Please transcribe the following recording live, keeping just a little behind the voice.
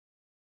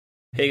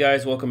Hey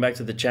guys, welcome back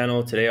to the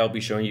channel. Today I'll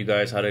be showing you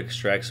guys how to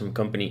extract some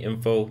company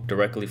info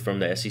directly from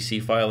the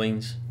SEC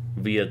filings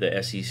via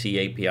the SEC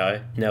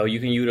API. Now you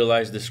can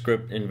utilize the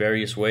script in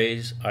various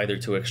ways, either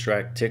to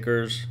extract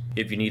tickers,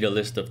 if you need a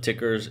list of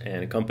tickers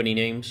and company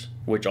names,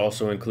 which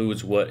also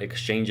includes what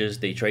exchanges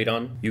they trade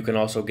on. You can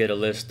also get a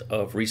list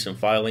of recent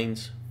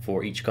filings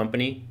for each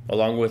company,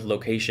 along with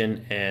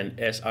location and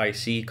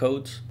SIC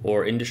codes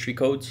or industry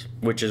codes,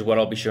 which is what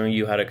I'll be showing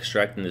you how to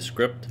extract in the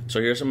script. So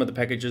here are some of the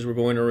packages we're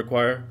going to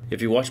require.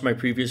 If you watched my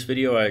previous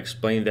video, I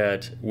explained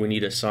that we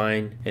need a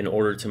sign in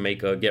order to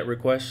make a GET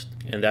request,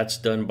 and that's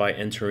done by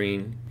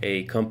entering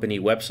a company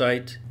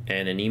website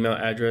and an email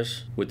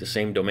address with the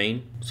same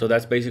domain. So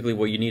that's basically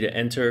what you need to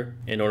enter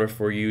in order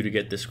for you to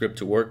get the script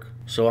to work.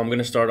 So I'm going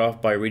to start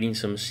off by reading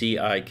some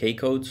SIC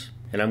codes,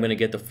 and I'm going to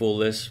get the full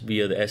list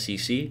via the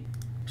SEC.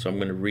 So I'm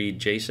going to read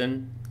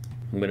JSON.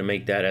 I'm going to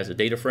make that as a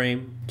data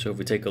frame. So if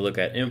we take a look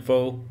at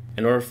info,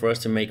 in order for us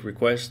to make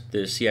requests,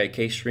 the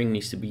SIC string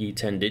needs to be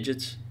 10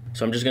 digits.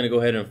 So I'm just going to go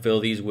ahead and fill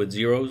these with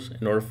zeros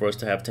in order for us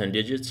to have 10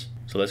 digits.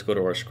 So let's go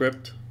to our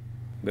script.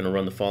 I'm going to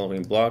run the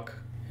following block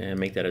and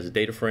make that as a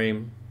data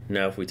frame.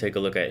 Now if we take a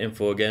look at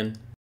info again,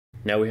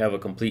 now we have a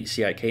complete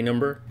SIC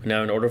number.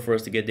 Now in order for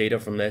us to get data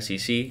from the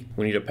SEC,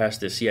 we need to pass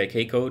the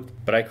SIC code,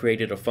 but I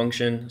created a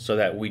function so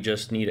that we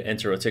just need to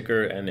enter a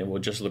ticker and it will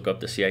just look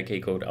up the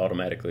SIC code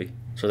automatically.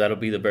 So that'll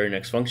be the very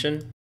next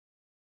function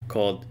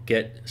called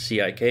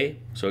getSIC.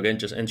 So again,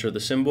 just enter the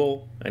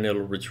symbol and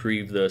it'll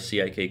retrieve the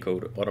SIC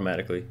code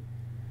automatically.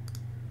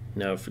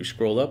 Now if we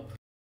scroll up,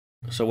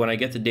 so when I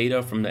get the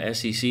data from the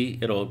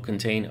SEC, it'll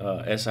contain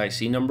a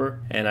SIC number,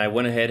 and I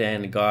went ahead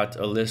and got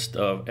a list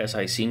of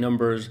SIC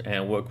numbers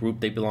and what group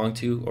they belong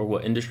to or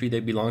what industry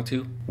they belong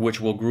to, which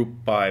will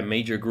group by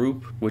major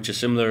group, which is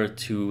similar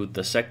to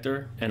the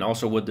sector, and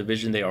also what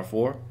division they are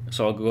for.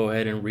 So I'll go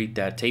ahead and read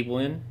that table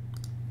in.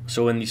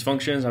 So in these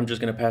functions, I'm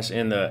just going to pass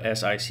in the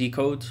SIC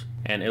codes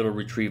and it'll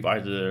retrieve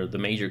either the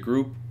major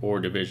group or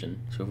division.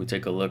 So if we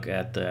take a look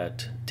at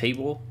that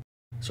table,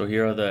 so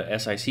here are the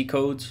SIC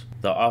codes,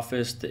 the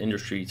office, the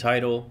industry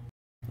title,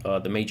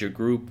 the major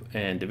group,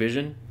 and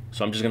division.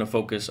 So I'm just going to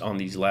focus on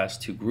these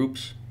last two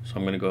groups. So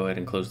I'm going to go ahead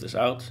and close this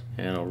out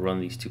and I'll run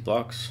these two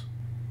blocks.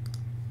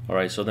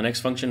 Alright, so the next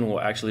function will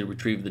actually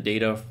retrieve the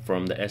data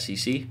from the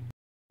SEC.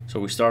 So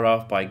we start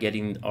off by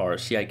getting our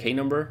SIC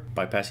number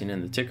by passing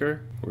in the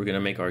ticker. We're going to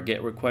make our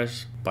GET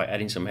request by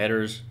adding some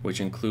headers,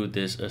 which include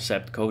this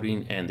accept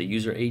coding and the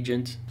user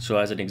agent. So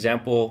as an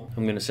example,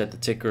 I'm going to set the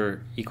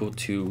ticker equal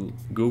to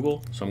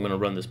Google. So I'm going to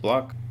run this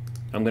block.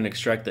 I'm going to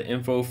extract the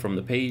info from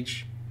the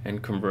page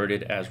and convert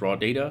it as raw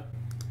data.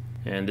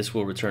 And this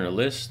will return a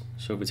list.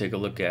 So if we take a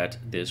look at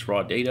this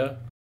raw data,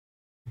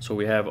 so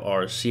we have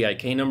our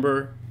SIC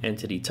number,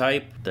 entity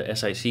type, the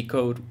SIC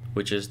code,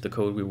 which is the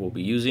code we will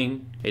be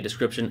using, a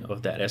description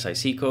of that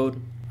SIC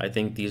code. I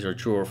think these are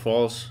true or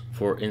false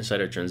for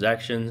insider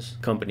transactions,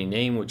 company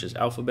name, which is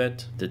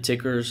Alphabet, the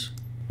tickers,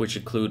 which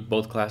include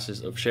both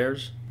classes of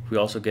shares. We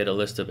also get a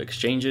list of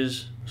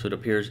exchanges, so it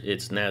appears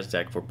it's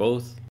NASDAQ for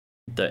both,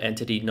 the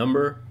entity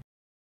number.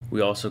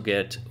 We also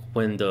get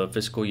when the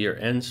fiscal year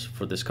ends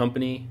for this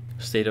company,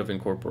 state of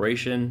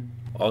incorporation,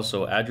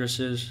 also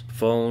addresses,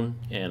 phone,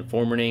 and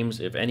former names,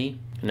 if any.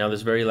 Now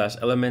this very last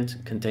element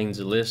contains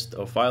a list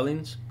of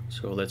filings.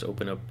 So let's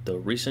open up the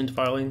recent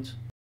filings.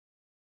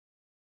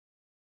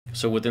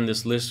 So within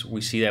this list,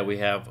 we see that we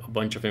have a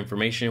bunch of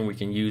information we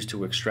can use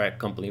to extract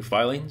company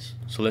filings.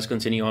 So let's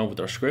continue on with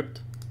our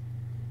script.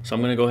 So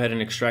I'm going to go ahead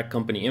and extract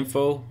company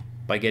info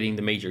by getting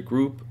the major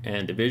group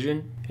and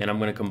division. And I'm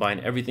going to combine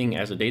everything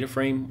as a data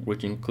frame,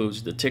 which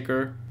includes the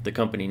ticker, the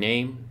company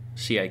name,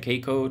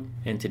 SIC code,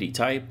 entity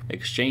type,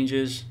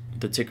 exchanges,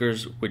 the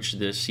tickers which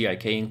the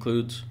SIC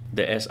includes,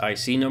 the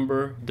SIC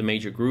number, the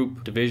major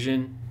group,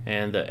 division,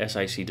 and the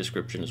SIC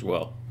description as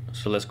well.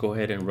 So let's go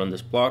ahead and run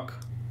this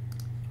block.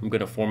 I'm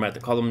going to format the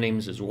column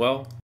names as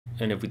well.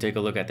 And if we take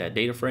a look at that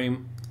data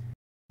frame,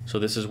 so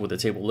this is what the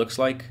table looks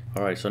like.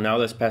 Alright, so now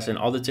let's pass in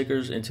all the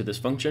tickers into this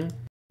function.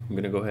 I'm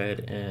going to go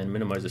ahead and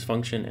minimize this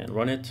function and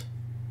run it.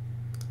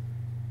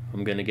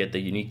 I'm going to get the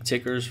unique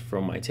tickers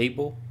from my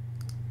table.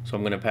 So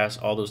I'm going to pass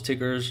all those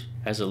tickers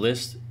as a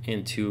list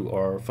into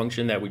our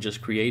function that we just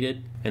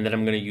created. And then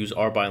I'm going to use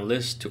rbind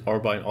list to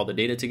rbind all the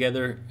data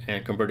together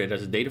and convert it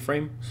as a data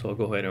frame. So I'll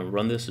go ahead and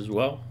run this as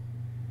well.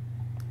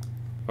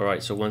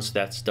 Alright, so once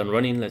that's done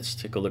running, let's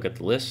take a look at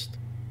the list.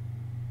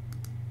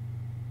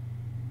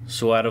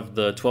 So out of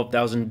the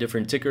 12,000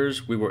 different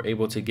tickers, we were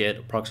able to get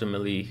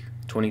approximately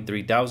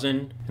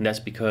 23,000. And that's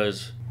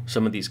because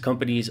some of these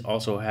companies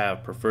also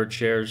have preferred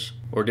shares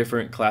or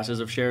different classes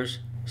of shares,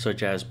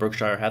 such as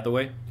Berkshire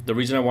Hathaway. The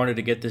reason I wanted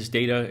to get this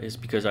data is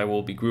because I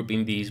will be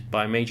grouping these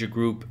by major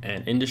group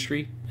and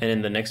industry. And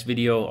in the next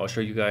video, I'll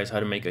show you guys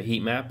how to make a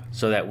heat map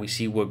so that we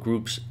see what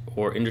groups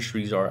or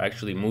industries are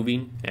actually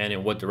moving and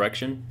in what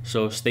direction.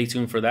 So stay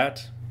tuned for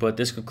that. But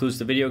this concludes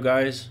the video,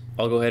 guys.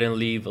 I'll go ahead and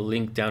leave a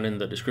link down in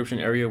the description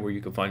area where you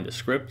can find the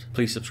script.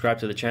 Please subscribe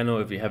to the channel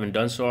if you haven't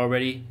done so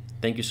already.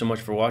 Thank you so much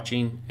for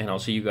watching, and I'll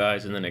see you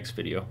guys in the next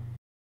video.